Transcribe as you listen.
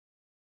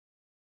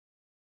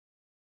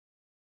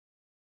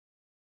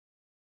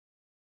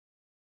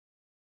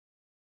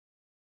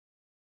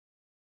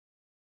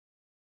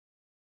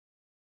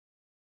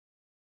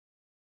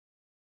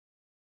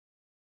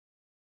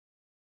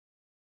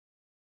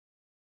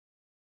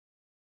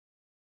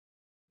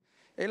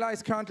Ella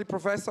is currently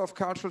Professor of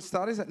Cultural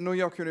Studies at New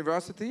York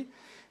University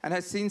and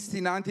has since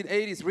the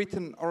 1980s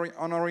written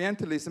on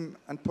Orientalism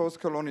and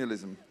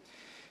post-colonialism.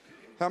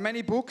 Her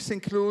many books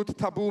include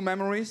Taboo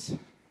Memories,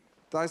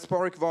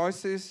 Diasporic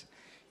Voices,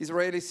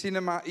 Israeli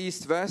Cinema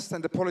East-West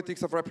and the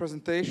Politics of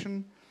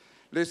Representation,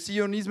 Le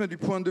Sionisme du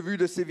point de vue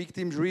de ses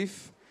victimes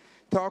juifs,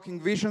 Talking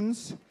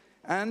Visions,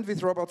 and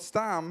with Robert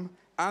Stam,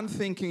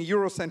 Unthinking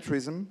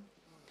Eurocentrism,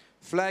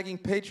 Flagging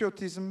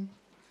Patriotism,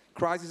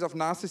 Crisis of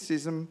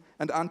Narcissism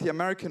and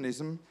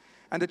Anti-Americanism,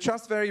 and the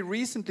just very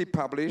recently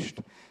published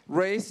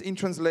Race in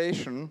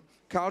Translation,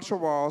 Culture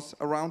Wars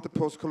Around the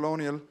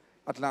Post-Colonial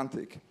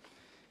Atlantic.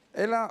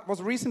 Ella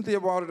was recently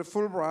awarded a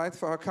Fulbright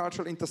for her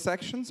cultural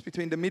intersections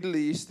between the Middle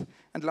East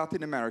and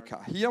Latin America.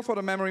 Here for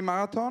the Memory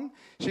Marathon,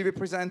 she will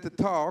present a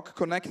talk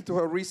connected to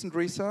her recent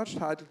research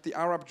titled The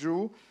Arab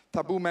Jew,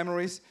 Taboo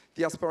Memories,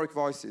 Diasporic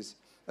Voices.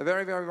 A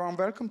very, very warm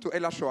welcome to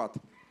Ella Shohat.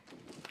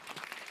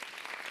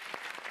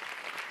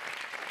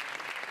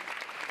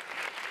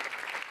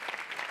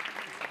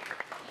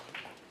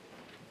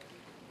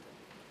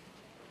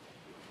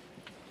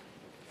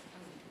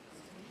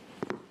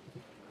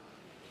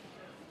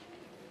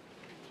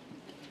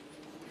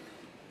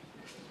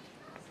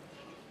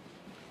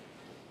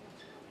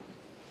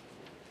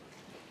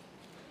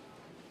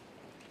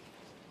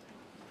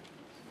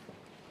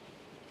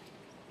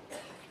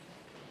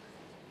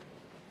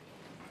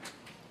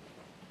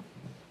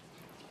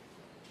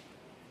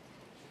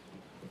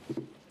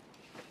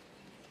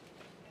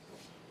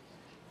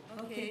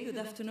 Okay, good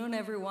afternoon,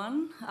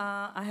 everyone.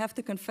 I have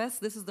to confess,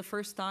 this is the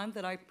first time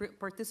that I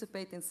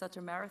participate in such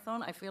a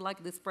marathon. I feel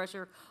like this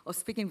pressure of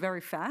speaking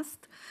very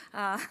fast.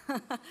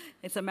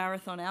 It's a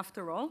marathon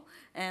after all,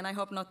 and I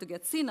hope not to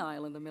get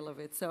senile in the middle of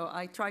it. So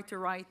I try to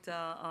write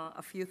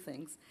a few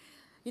things.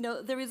 You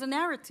know, there is a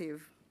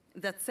narrative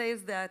that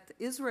says that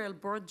Israel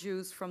brought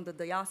Jews from the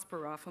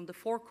diaspora, from the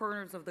four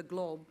corners of the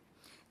globe,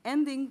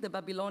 ending the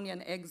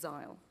Babylonian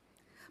exile.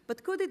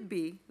 But could it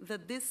be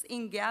that this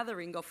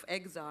ingathering of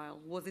exile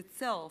was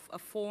itself a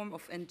form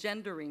of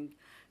engendering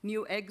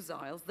new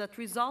exiles that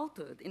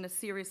resulted in a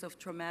series of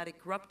traumatic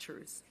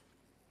ruptures?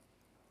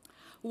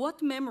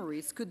 What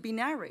memories could be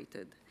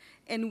narrated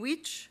and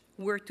which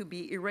were to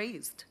be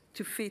erased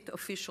to fit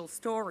official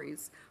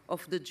stories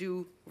of the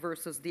Jew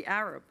versus the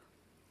Arab?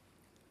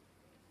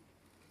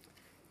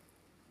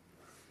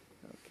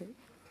 Okay.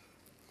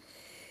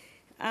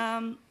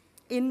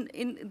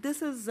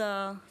 This is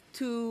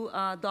two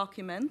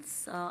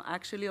documents,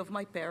 actually, of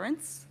my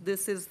parents.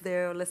 This is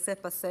their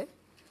laissez-passer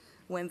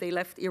when they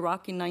left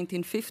Iraq in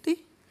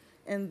 1950,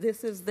 and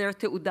this is their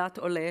teudat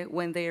ole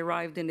when they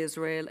arrived in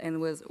Israel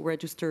and was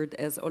registered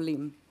as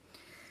olim,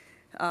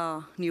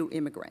 new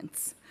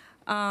immigrants.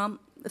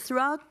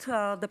 Throughout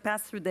the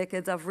past 3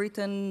 decades, I've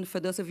written, for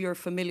those of you who are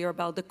familiar,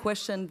 about the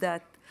question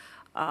that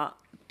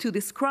to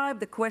describe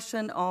the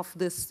question of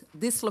this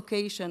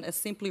dislocation as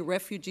simply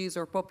refugees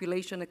or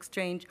population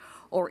exchange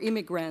or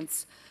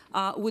immigrants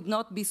would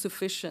not be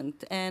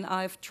sufficient. And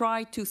I've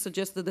tried to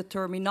suggest that the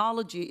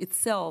terminology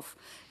itself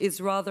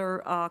is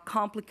rather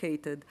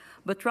complicated.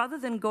 But rather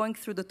than going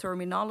through the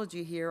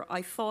terminology here,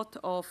 I thought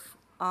of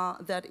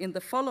that in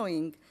the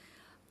following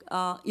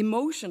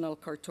emotional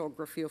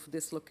cartography of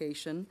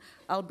dislocation,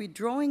 I'll be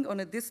drawing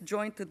on a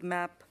disjointed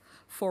map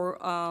for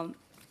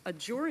a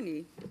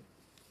journey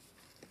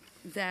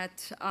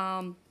that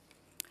a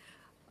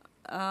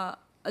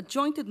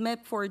jointed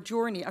map for a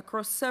journey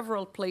across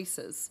several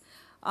places,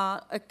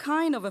 a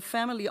kind of a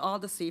family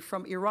odyssey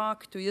from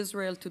Iraq to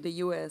Israel to the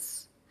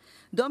US.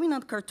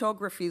 Dominant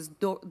cartographies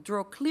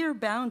draw clear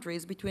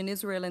boundaries between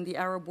Israel and the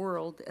Arab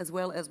world, as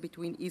well as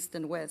between East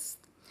and West.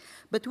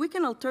 But we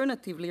can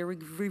alternatively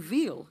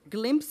reveal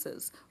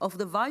glimpses of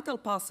the vital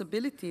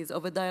possibilities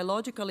of a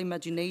dialogical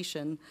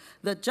imagination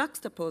that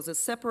juxtaposes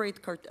separate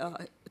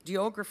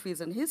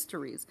geographies and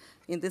histories,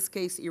 in this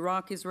case,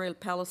 Iraq, Israel,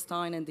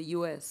 Palestine, and the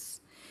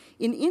US.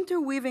 In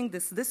interweaving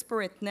these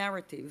disparate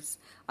narratives,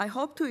 I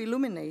hope to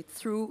illuminate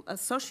through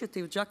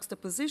associative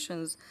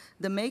juxtapositions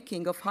the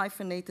making of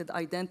hyphenated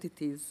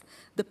identities,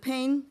 the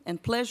pain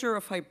and pleasure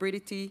of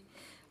hybridity,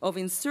 of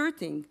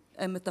inserting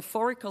a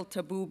metaphorical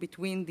taboo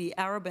between the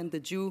Arab and the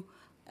Jew,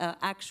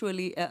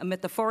 actually a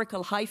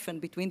metaphorical hyphen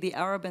between the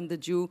Arab and the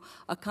Jew,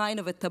 a kind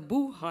of a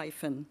taboo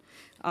hyphen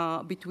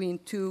between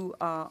two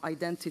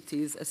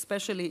identities,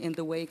 especially in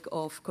the wake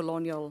of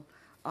colonial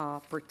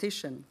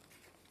partition.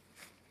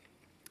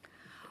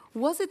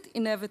 Was it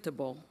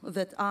inevitable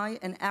that I,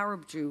 an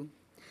Arab Jew,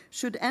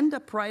 should end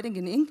up writing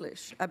in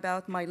English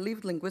about my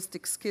lived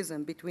linguistic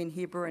schism between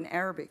Hebrew and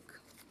Arabic?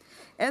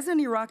 As an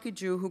Iraqi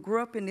Jew who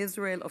grew up in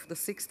Israel of the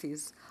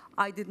 60s,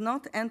 I did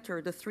not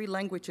enter the 3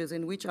 languages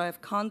in which I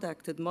have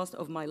conducted most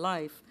of my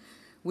life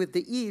with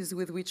the ease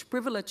with which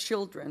privileged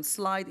children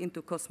slide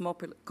into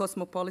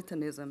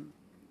cosmopolitanism.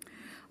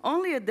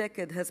 Only a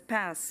decade has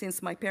passed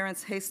since my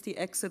parents' hasty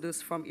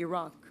exodus from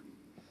Iraq.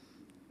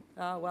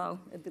 Ah, wow,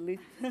 a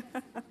delete.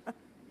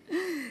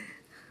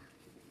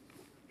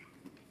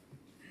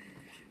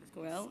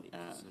 Well,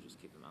 so just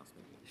keep the mouse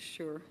moving.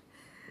 Sure.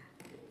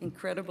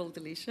 Incredible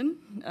deletion.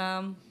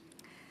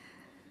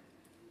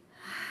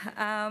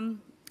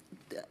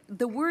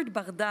 The word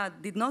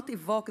Baghdad did not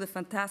evoke the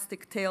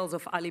fantastic tales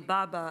of Ali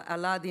Baba,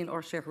 Aladdin,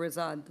 or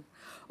Scheherazade.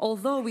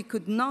 Although we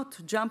could not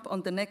jump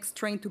on the next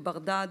train to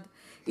Baghdad,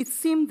 it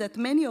seemed that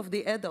many of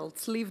the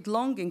adults lived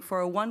longing for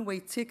a one-way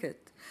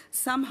ticket,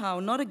 somehow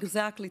not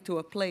exactly to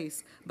a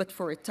place, but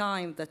for a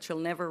time that shall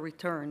never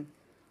return.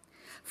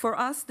 For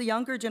us, the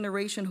younger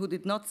generation who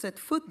did not set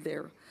foot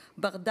there,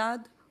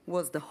 Baghdad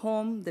was the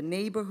home, the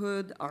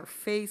neighborhood, our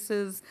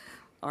faces,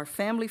 our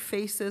family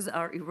faces,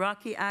 our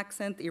Iraqi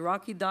accent,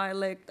 Iraqi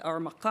dialect, our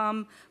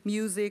maqam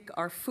music,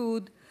 our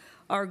food,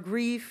 our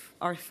grief,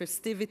 our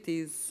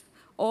festivities,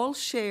 all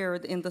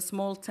shared in the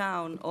small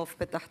town of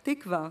Petah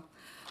Tikva,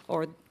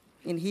 or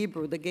in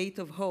Hebrew, the Gate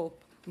of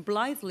Hope,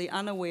 blithely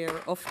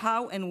unaware of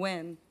how and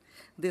when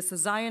this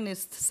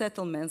Zionist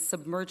settlement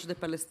submerged the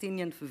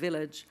Palestinian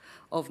village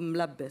of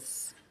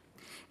Mlabbes.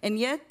 And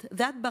yet,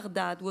 that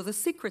Baghdad was a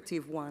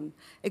secretive one,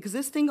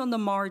 existing on the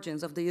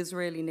margins of the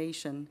Israeli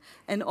nation,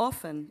 and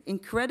often,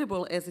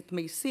 incredible as it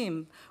may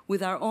seem,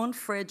 with our own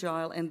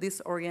fragile and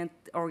disoriented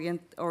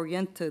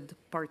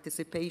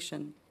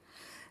participation.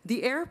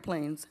 The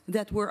airplanes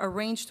that were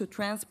arranged to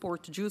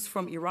transport Jews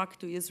from Iraq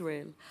to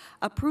Israel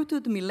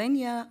uprooted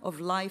millennia of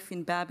life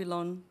in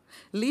Babylon,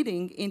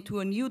 leading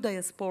into a new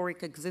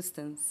diasporic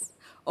existence.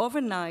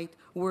 Overnight,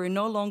 we're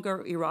no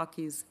longer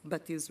Iraqis,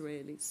 but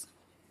Israelis.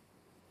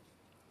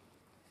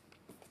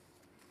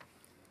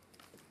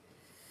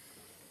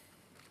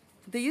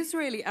 The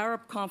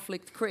Israeli-Arab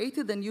conflict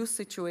created a new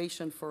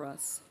situation for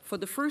us. For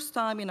the first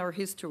time in our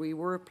history, we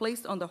were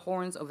placed on the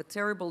horns of a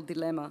terrible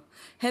dilemma,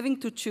 having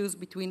to choose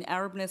between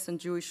Arabness and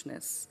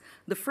Jewishness,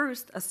 the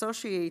first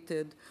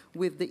associated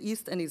with the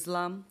East and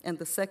Islam, and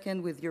the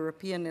second with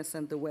Europeanness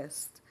and the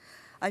West.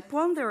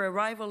 Upon their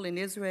arrival in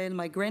Israel,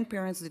 my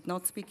grandparents did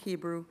not speak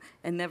Hebrew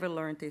and never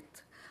learned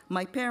it.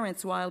 My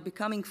parents, while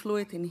becoming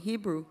fluent in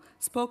Hebrew,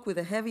 spoke with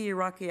a heavy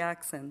Iraqi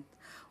accent.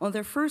 On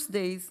their first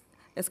days,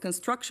 as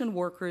construction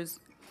workers,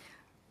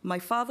 my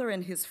father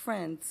and his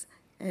friends,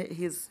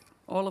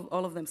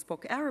 all of them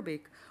spoke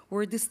Arabic,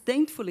 were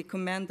disdainfully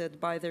commanded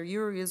by their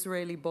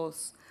Euro-Israeli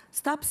boss,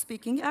 stop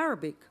speaking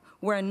Arabic.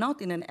 We're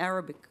not in an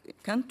Arabic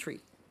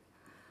country.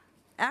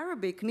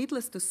 Arabic,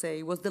 needless to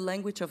say, was the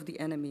language of the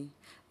enemy.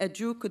 A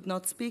Jew could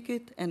not speak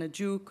it, and a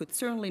Jew could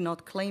certainly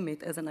not claim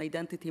it as an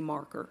identity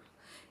marker.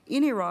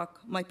 In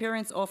Iraq, my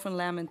parents often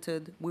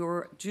lamented, we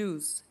were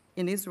Jews.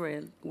 In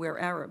Israel, we're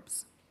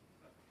Arabs.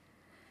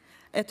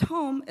 At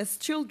home, as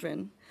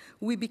children,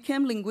 we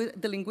became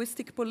the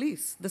linguistic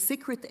police, the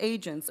secret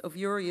agents of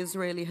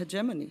Euro-Israeli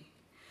hegemony.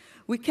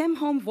 We came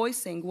home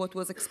voicing what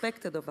was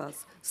expected of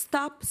us,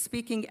 stop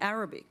speaking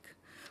Arabic.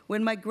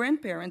 When my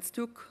grandparents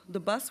took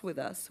the bus with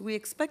us, we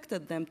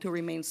expected them to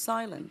remain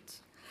silent.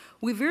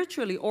 We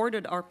virtually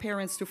ordered our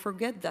parents to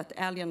forget that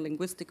alien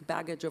linguistic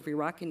baggage of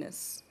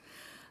Iraqiness.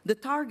 The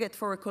target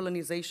for a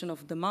colonization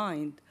of the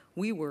mind,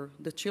 we were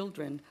the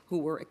children who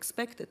were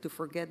expected to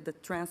forget the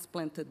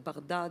transplanted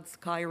Baghdad's,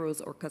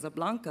 Cairo's, or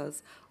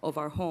Casablanca's of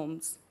our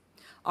homes.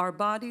 Our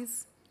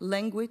bodies,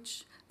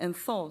 language, and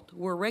thought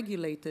were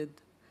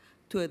regulated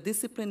to a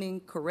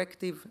disciplining,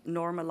 corrective,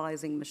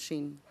 normalizing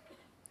machine.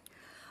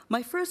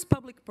 My first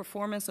public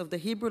performance of the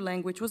Hebrew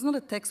language was not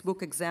a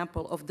textbook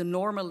example of the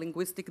normal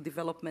linguistic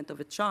development of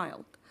a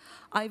child.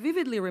 I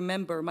vividly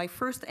remember my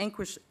first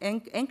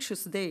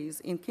anxious days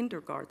in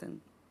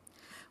kindergarten,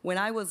 when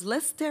I was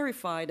less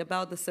terrified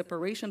about the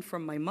separation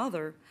from my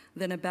mother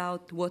than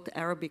about what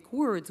Arabic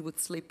words would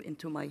slip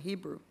into my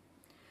Hebrew.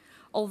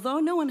 Although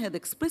no one had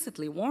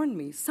explicitly warned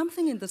me,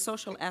 something in the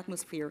social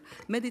atmosphere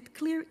made it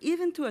clear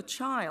even to a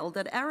child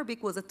that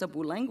Arabic was a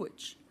taboo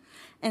language.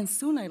 And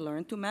soon I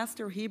learned to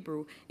master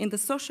Hebrew in the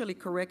socially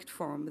correct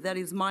form, that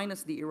is,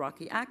 minus the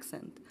Iraqi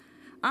accent.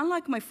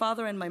 Unlike my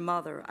father and my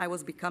mother, I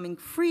was becoming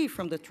free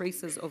from the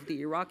traces of the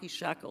Iraqi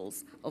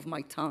shackles of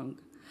my tongue.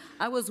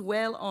 I was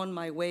well on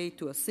my way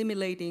to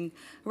assimilating,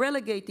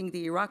 relegating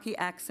the Iraqi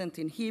accent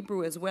in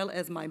Hebrew as well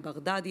as my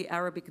Baghdadi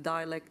Arabic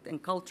dialect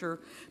and culture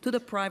to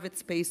the private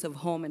space of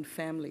home and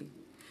family.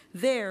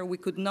 There, we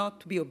could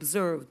not be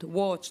observed,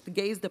 watched,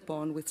 gazed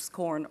upon with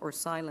scorn or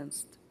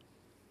silenced.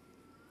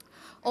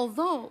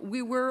 Although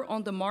we were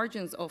on the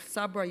margins of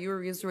Sabra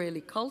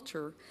Euro-Israeli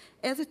culture,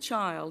 as a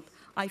child,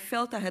 I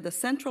felt I had a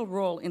central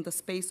role in the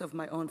space of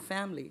my own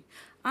family.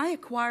 I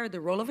acquired the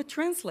role of a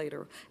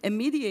translator, a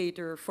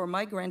mediator for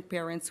my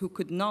grandparents who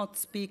could not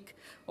speak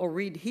or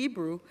read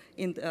Hebrew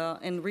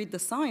and read the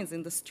signs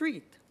in the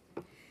street.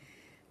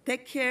 They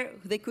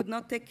could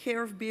not take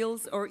care of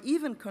bills or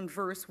even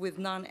converse with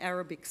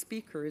non-Arabic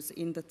speakers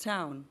in the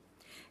town.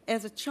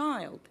 As a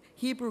child,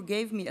 Hebrew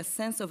gave me a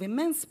sense of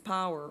immense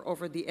power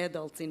over the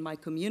adults in my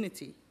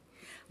community.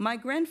 My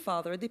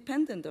grandfather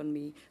depended on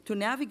me to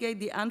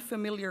navigate the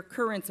unfamiliar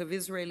currents of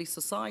Israeli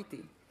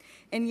society.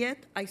 And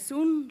yet, I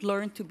soon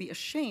learned to be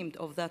ashamed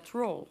of that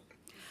role.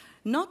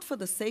 Not for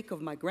the sake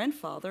of my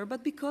grandfather,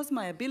 but because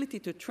my ability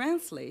to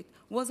translate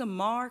was a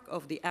mark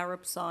of the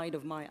Arab side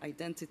of my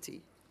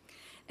identity.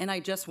 And I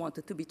just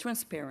wanted to be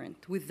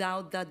transparent,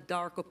 without that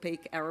dark,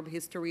 opaque Arab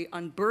history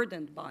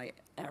unburdened by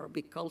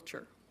Arabic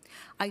culture.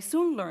 I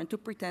soon learned to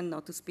pretend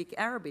not to speak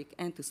Arabic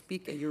and to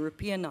speak a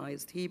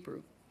Europeanized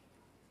Hebrew.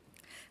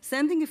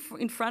 Standing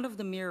in front of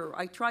the mirror,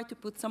 I tried to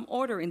put some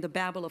order in the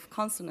babble of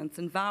consonants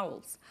and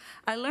vowels.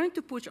 I learned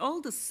to push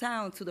all the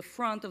sound to the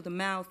front of the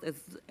mouth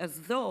as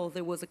though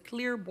there was a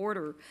clear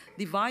border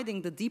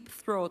dividing the deep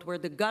throat where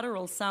the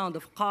guttural sound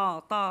of ka,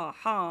 ta,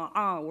 ha,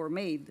 ah were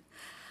made.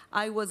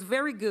 I was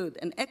very good,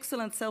 an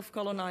excellent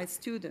self-colonized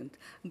student.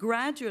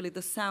 Gradually,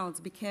 the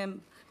sounds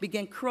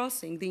began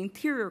crossing the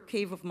interior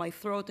cave of my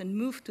throat and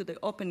moved to the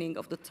opening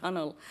of the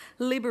tunnel,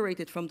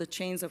 liberated from the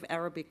chains of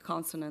Arabic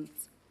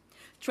consonants.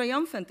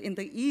 Triumphant in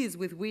the ease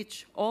with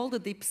which all the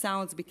deep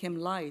sounds became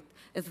light,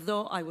 as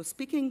though I was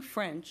speaking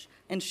French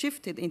and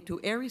shifted into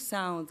airy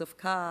sounds of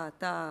ka,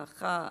 ta,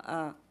 ha,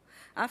 ah.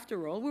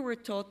 After all, we were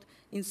taught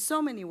in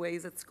so many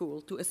ways at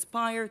school to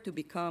aspire to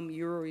become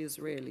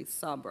Euro-Israeli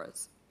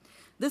sabras.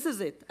 This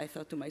is it, I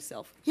thought to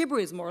myself. Hebrew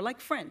is more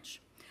like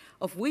French,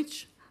 of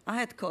which I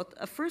had caught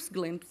a first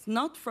glimpse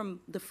not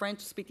from the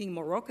French-speaking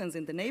Moroccans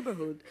in the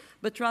neighborhood,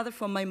 but rather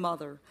from my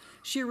mother.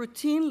 She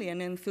routinely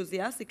and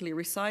enthusiastically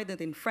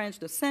recited in French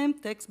the same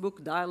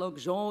textbook dialogue,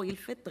 Jean, il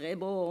fait très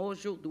beau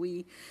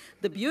aujourd'hui,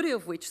 the beauty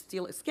of which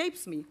still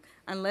escapes me,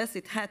 unless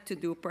it had to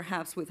do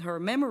perhaps with her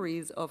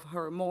memories of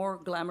her more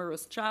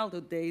glamorous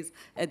childhood days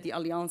at the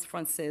Alliance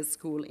Française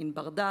school in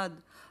Baghdad,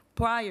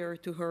 prior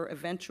to her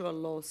eventual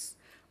loss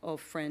of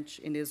French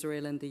in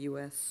Israel and the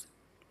US.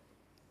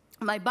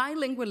 My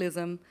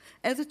bilingualism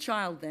as a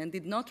child then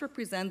did not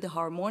represent the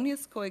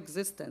harmonious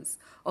coexistence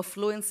of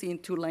fluency in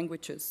two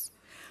languages.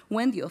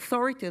 When the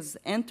authorities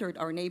entered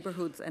our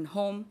neighborhoods and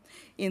home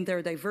in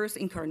their diverse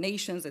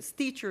incarnations as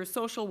teachers,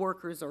 social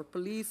workers, or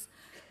police,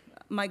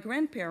 my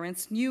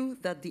grandparents knew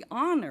that the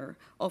honor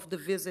of the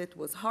visit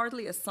was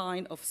hardly a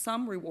sign of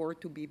some reward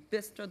to be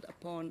bestowed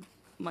upon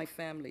my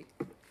family.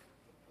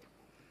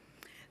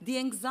 The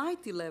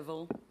anxiety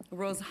level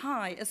rose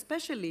high,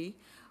 especially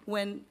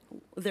when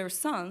their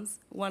sons,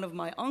 one of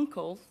my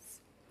uncles,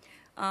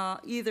 my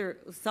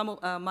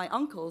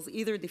uncles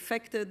either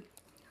defected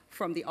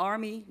from the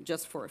army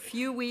just for a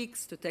few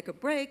weeks to take a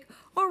break,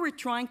 or were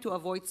trying to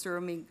avoid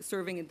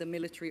serving in the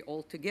military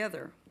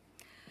altogether.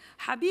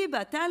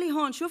 Habiba, tali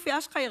hon, shufi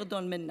ashqa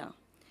yardon minna.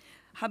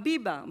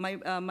 Habiba,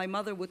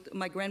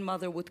 my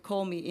grandmother would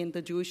call me in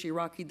the Jewish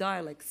Iraqi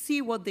dialect,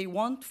 see what they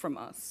want from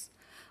us.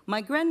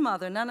 My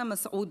grandmother, Nana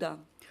Mas'ouda,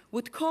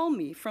 would call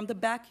me from the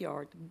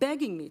backyard,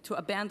 begging me to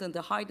abandon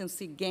the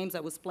hide-and-seek games I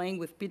was playing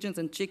with pigeons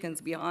and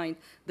chickens behind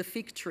the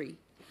fig tree.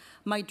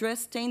 My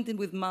dress stained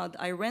with mud,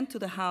 I ran to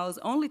the house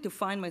only to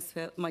find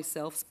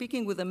myself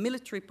speaking with a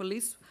military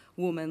police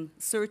woman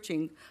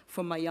searching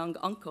for my young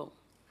uncle.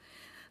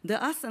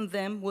 The us and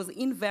them was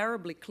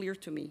invariably clear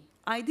to me.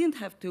 It didn't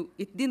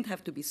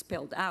have to be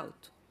spelled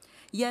out.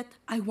 Yet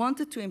I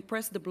wanted to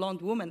impress the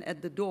blonde woman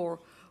at the door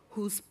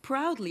whose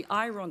proudly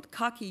ironed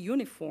khaki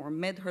uniform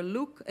made her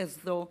look as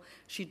though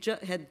she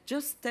had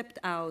just stepped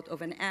out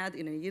of an ad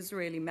in an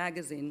Israeli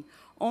magazine,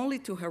 only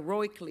to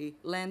heroically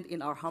land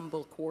in our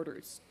humble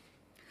quarters.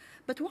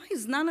 But why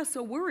is Nana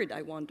so worried,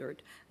 I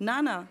wondered.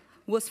 Nana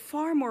was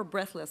far more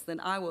breathless than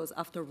I was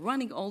after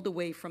running all the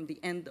way from the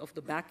end of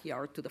the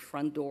backyard to the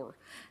front door.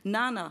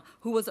 Nana,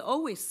 who was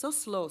always so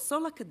slow, so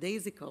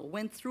lackadaisical,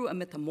 went through a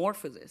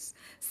metamorphosis,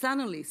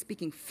 suddenly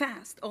speaking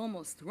fast,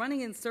 almost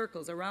running in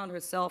circles around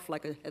herself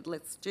like a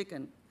headless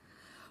chicken.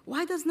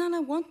 Why does Nana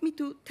want me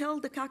to tell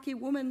the khaki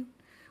woman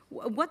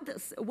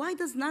why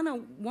does Nana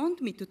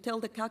want me to tell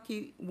the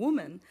khaki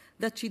woman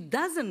that she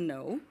doesn't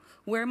know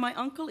where my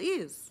uncle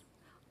is?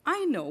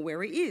 I know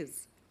where he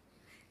is.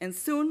 And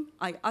soon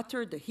I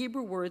uttered the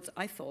Hebrew words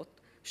I thought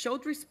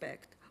showed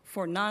respect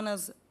for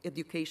Nana's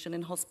education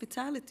and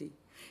hospitality.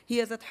 He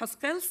is at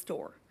Haskel's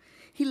store.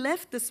 He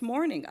left this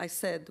morning, I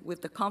said,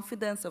 with the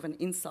confidence of an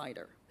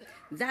insider.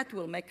 That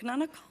will make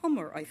Nana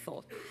calmer, I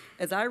thought,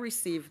 as I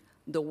received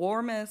the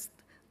warmest,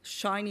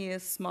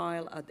 shiniest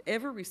smile I'd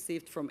ever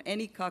received from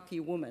any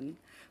khaki woman,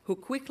 who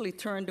quickly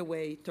turned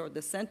away toward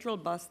the central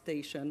bus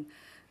station,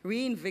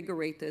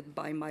 reinvigorated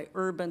by my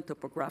urban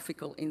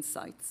topographical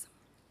insights.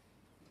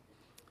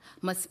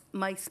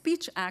 My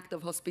speech act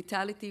of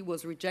hospitality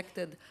was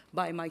rejected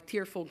by my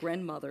tearful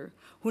grandmother,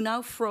 who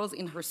now froze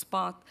in her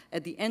spot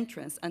at the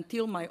entrance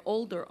until my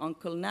older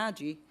Uncle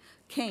Naji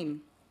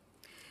came.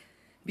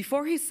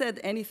 Before he said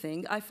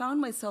anything, I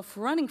found myself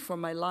running for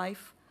my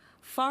life,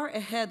 far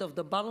ahead of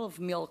the bottle of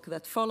milk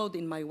that followed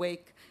in my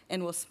wake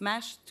and was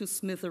smashed to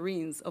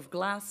smithereens of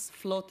glass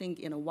floating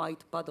in a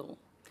white puddle.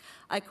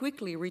 I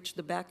quickly reached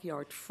the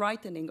backyard,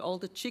 frightening all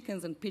the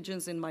chickens and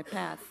pigeons in my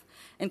path,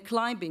 and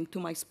climbing to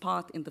my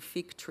spot in the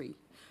fig tree,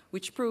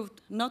 which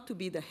proved not to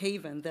be the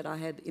haven that I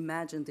had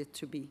imagined it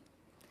to be.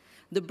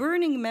 The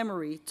burning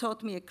memory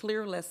taught me a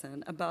clear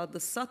lesson about the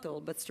subtle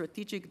but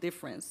strategic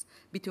difference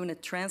between a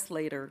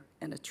translator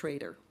and a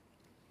trader.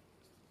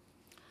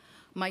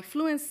 My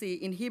fluency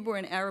in Hebrew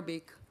and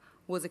Arabic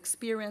was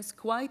experienced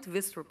quite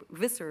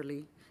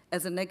viscerally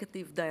as a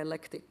negative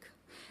dialectic,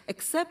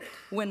 except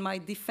when my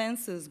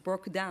defenses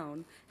broke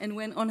down and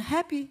when on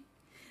happy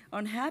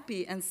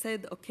and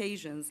sad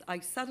occasions I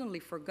suddenly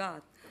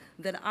forgot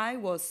that I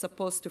was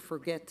supposed to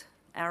forget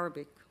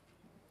Arabic.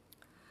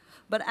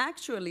 But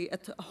actually,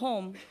 at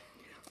home,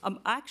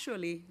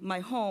 my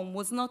home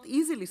was not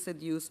easily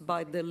seduced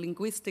by the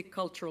linguistic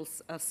cultural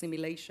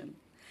assimilation.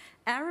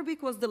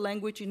 Arabic was the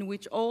language in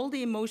which all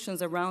the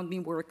emotions around me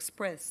were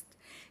expressed.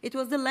 It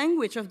was the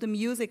language of the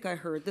music I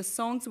heard, the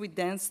songs we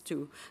danced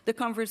to, the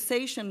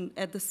conversation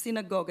at the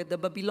synagogue, at the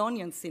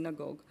Babylonian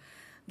synagogue,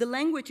 the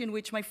language in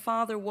which my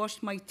father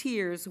washed my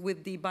tears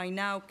with the by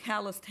now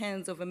calloused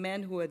hands of a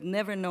man who had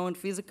never known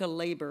physical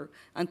labor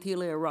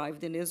until he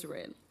arrived in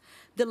Israel.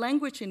 The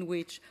language in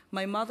which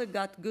my mother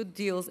got good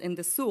deals in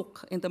the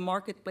souk, in the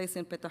marketplace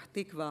in Petah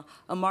Tikva,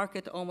 a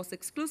market almost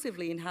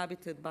exclusively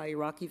inhabited by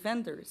Iraqi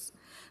vendors.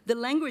 The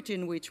language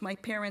in which my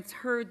parents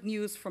heard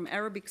news from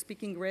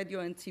Arabic-speaking radio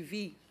and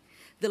TV.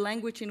 The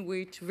language in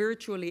which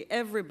virtually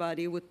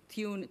everybody would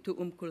tune to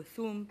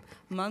Kulthum,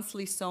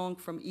 monthly song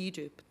from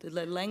Egypt.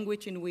 The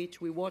language in which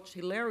we watched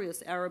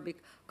hilarious Arabic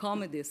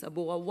comedies,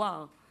 Abu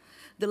Awar.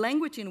 The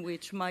language in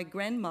which my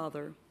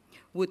grandmother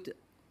would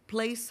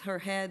place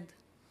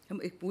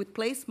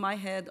my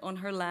head on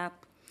her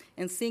lap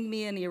and sing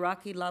me an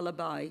Iraqi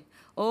lullaby.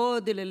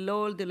 Oh,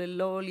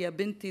 dililol, ya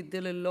binti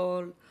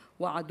dililol,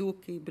 wa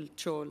aduki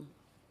bilchol.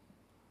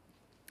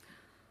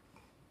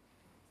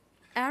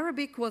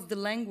 Arabic was the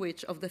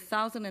language of the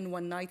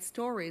 1001 Night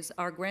stories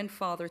our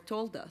grandfather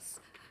told us.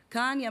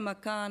 Kan ya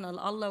makan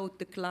al-Allah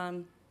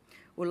ut-tiklan.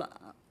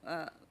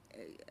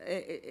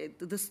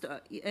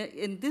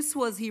 And this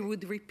was, he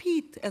would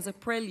repeat as a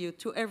prelude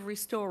to every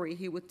story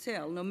he would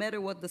tell, no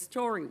matter what the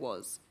story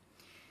was.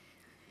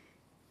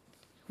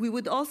 We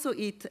would also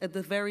eat at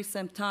the very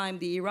same time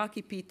the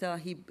Iraqi pita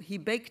he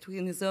baked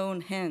in his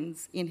own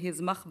hands in his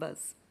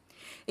makhbaz.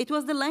 It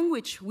was the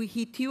language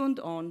he tuned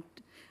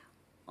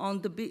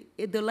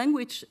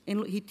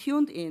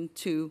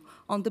into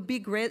on the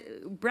big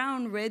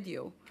brown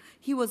radio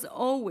he was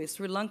always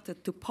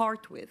reluctant to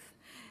part with.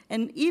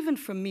 And even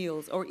for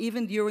meals or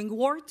even during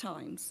war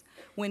times,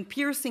 when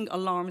piercing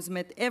alarms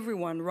made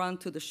everyone run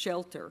to the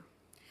shelter.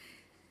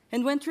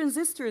 And when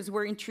transistors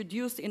were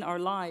introduced in our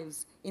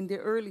lives in the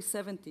early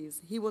 70s,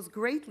 he was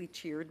greatly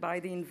cheered by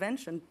the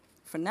invention.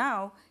 For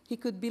now, he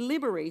could be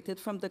liberated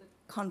from the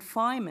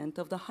confinement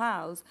of the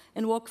house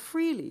and walk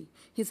freely,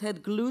 his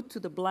head glued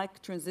to the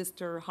black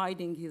transistor,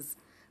 hiding his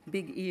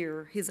big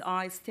ear, his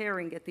eyes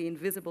staring at the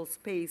invisible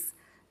space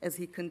as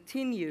he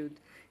continued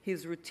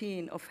his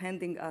routine of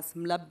handing us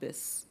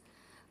mlabbis,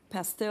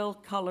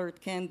 pastel-colored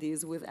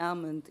candies with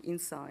almond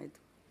inside.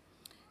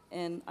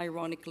 And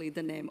ironically,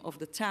 the name of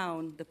the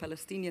town, the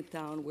Palestinian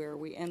town where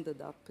we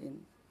ended up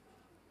in.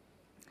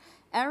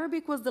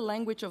 Arabic was the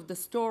language of the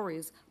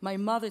stories my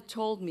mother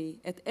told me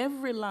at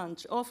every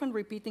lunch, often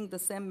repeating the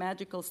same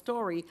magical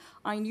story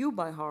I knew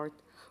by heart.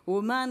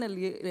 The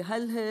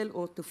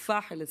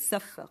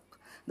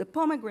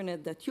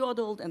pomegranate that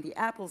yodeled and the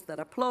apples that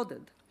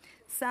applauded.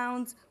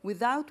 Sounds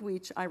without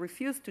which I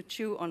refused to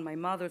chew on my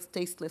mother's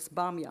tasteless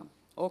bamia,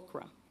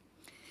 okra.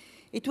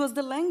 It was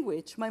the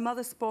language my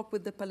mother spoke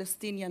with the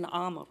Palestinian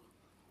Amr,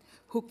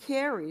 who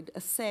carried a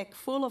sack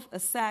full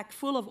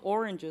of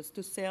oranges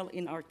to sell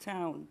in our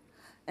town.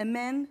 A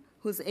man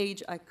whose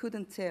age I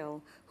couldn't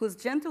tell, whose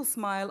gentle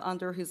smile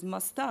under his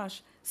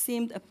mustache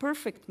seemed a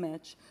perfect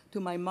match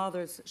to my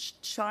mother's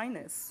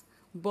shyness,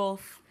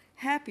 both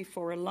happy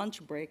for a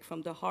lunch break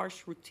from the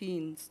harsh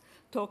routines,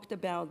 talked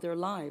about their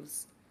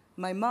lives.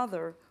 My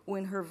mother,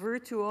 when her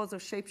virtuoso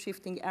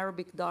shape-shifting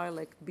Arabic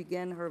dialect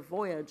began her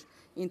voyage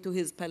into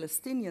his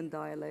Palestinian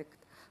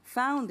dialect,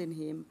 found in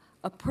him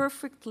a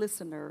perfect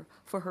listener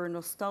for her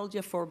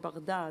nostalgia for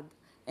Baghdad,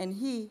 and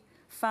he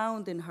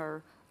found in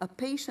her a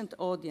patient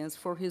audience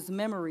for his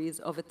memories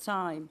of a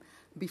time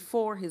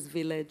before his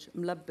village,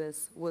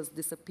 Mlabbes, was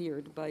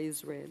disappeared by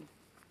Israel.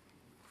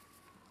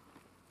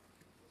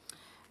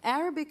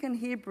 Arabic and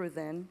Hebrew,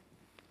 then,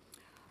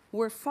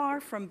 were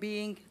far from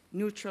being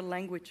neutral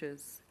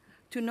languages.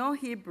 To know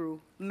Hebrew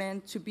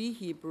meant to be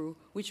Hebrew,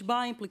 which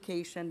by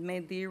implication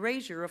meant the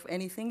erasure of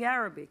anything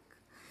Arabic.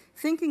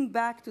 Thinking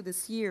back to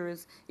these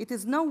years, it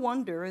is no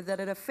wonder that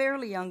at a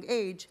fairly young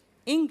age,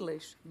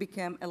 English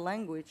became a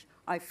language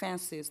I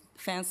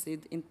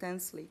fancied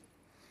intensely.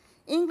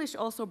 English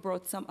also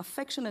brought some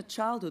affectionate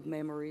childhood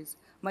memories.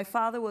 My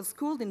father was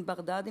schooled in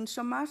Baghdad in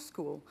Shamash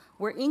School,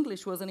 where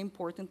English was an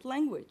important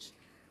language.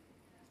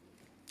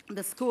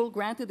 The school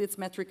granted its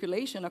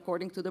matriculation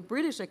according to the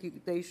British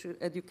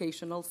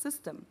educational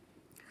system.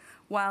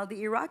 While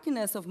the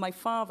Iraqiness of my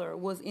father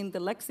was in the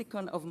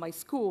lexicon of my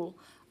school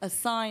a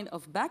sign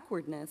of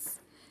backwardness,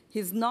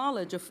 his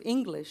knowledge of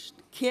English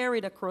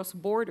carried across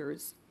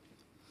borders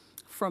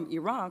from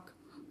Iraq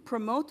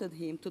promoted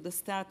him to the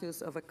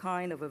status of a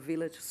kind of a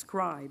village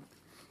scribe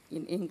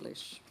in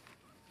English.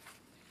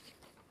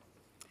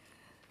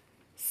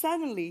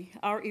 Suddenly,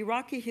 our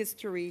Iraqi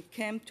history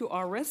came to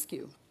our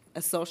rescue,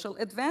 a social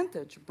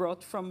advantage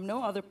brought from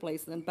no other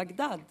place than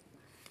Baghdad,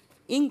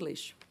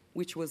 English,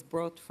 which was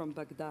brought from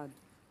Baghdad.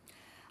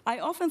 I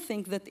often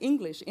think that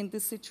English in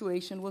this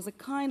situation was a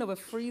kind of a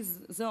free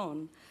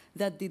zone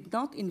that did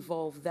not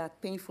involve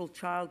that painful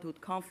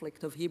childhood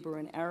conflict of Hebrew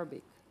and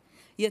Arabic.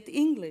 Yet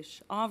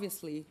English,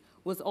 obviously,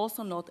 was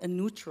also not a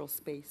neutral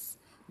space.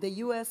 The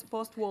US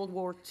post-World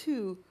War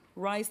II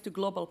rise to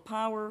global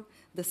power,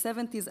 the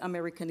 70s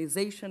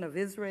Americanization of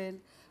Israel,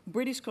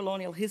 British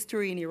colonial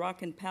history in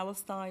Iraq and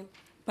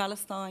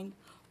Palestine,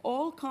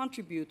 all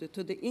contributed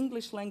to the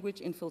English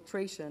language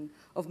infiltration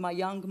of my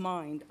young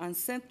mind,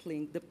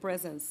 unsettling the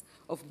presence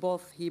of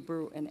both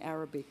Hebrew and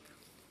Arabic.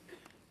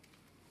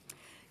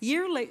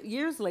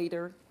 Years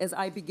later, as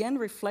I began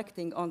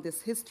reflecting on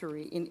this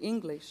history in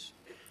English,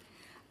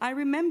 I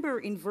remember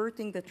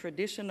inverting the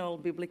traditional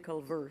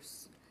biblical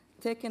verse,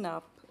 taken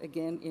up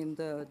again in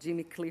the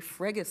Jimmy Cliff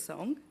reggae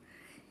song,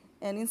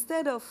 and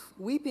instead of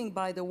weeping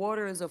by the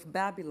waters of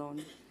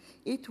Babylon,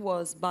 it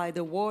was by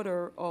the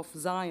water of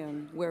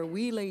Zion where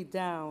we lay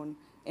down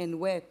and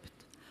wept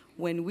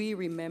when we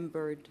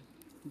remembered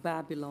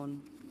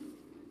Babylon.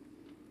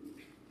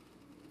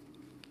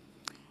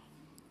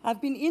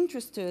 I've been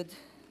interested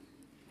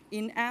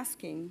in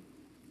asking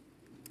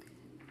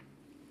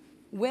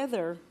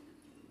whether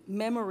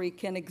memory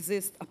can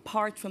exist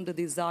apart from the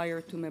desire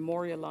to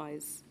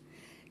memorialize.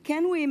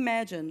 Can we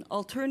imagine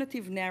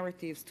alternative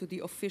narratives to the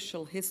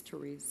official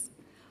histories?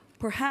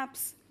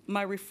 Perhaps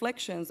my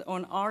reflections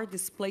on our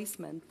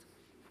displacement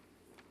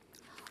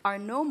are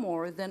no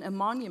more than a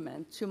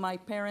monument to my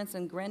parents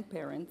and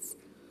grandparents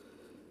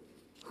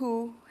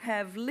who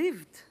have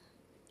lived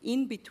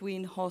in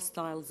between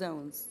hostile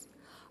zones.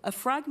 A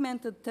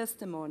fragmented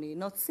testimony,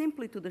 not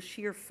simply to the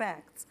sheer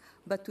facts,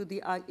 but to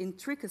the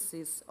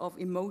intricacies of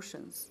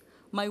emotions.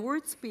 My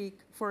words speak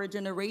for a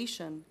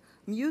generation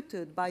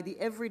muted by the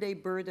everyday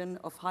burden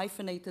of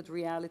hyphenated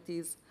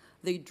realities,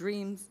 their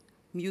dreams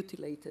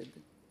mutilated.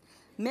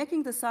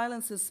 Making the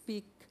silences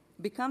speak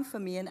become for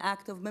me an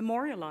act of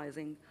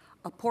memorializing,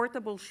 a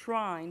portable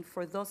shrine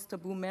for those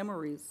taboo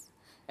memories,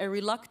 a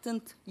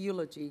reluctant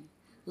eulogy,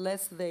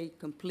 lest they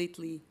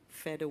completely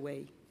fade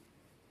away.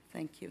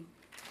 Thank you.